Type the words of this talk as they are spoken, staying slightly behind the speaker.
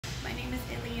My name is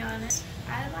Ileana.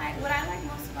 What I like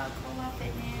most about Colaw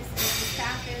Fitness is the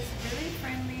staff is really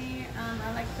friendly.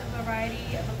 I like the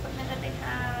variety of equipment that they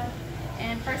have,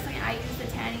 and personally, I use the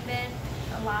tanning bed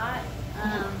a lot,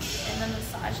 and the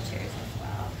massage chairs as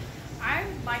well. I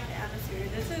like the atmosphere.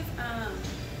 This is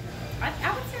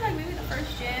I would say like maybe the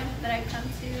first gym that I come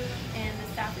to, and the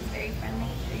staff is very friendly.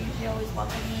 They're usually always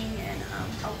welcoming and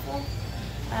helpful.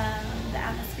 The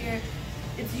atmosphere,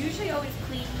 it's usually always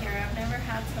clean here. I've never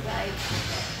had to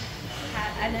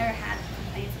I've never had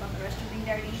complaints about the restroom being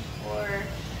dirty or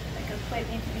like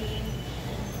equipment being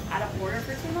out of order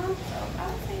for too long. So I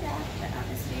would say that the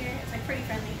atmosphere is like pretty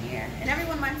friendly here, and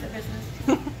everyone minds their business.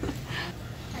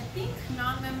 I think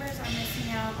non-members are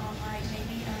missing out on like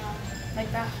maybe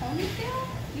like that homey feel.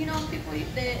 You know,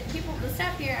 the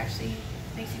staff here actually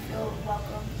makes you feel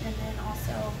welcome, and then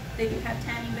also they do have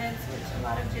tanning beds, which a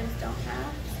lot of gyms don't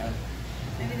have. So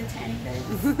maybe the tanning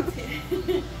beds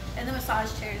and the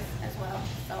massage chairs as well.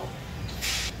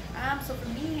 So for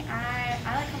me, I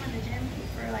like coming to the gym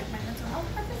for like my mental health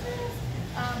purposes,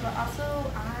 but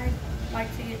also I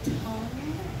like to get to home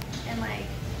and like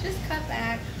just cut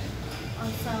back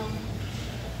on some,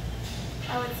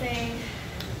 I would say,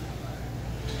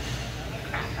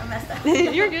 crap, I messed up.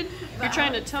 You're good. You're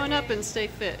trying to tone up and stay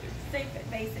fit. Stay fit,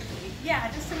 basically.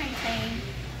 Yeah, just to maintain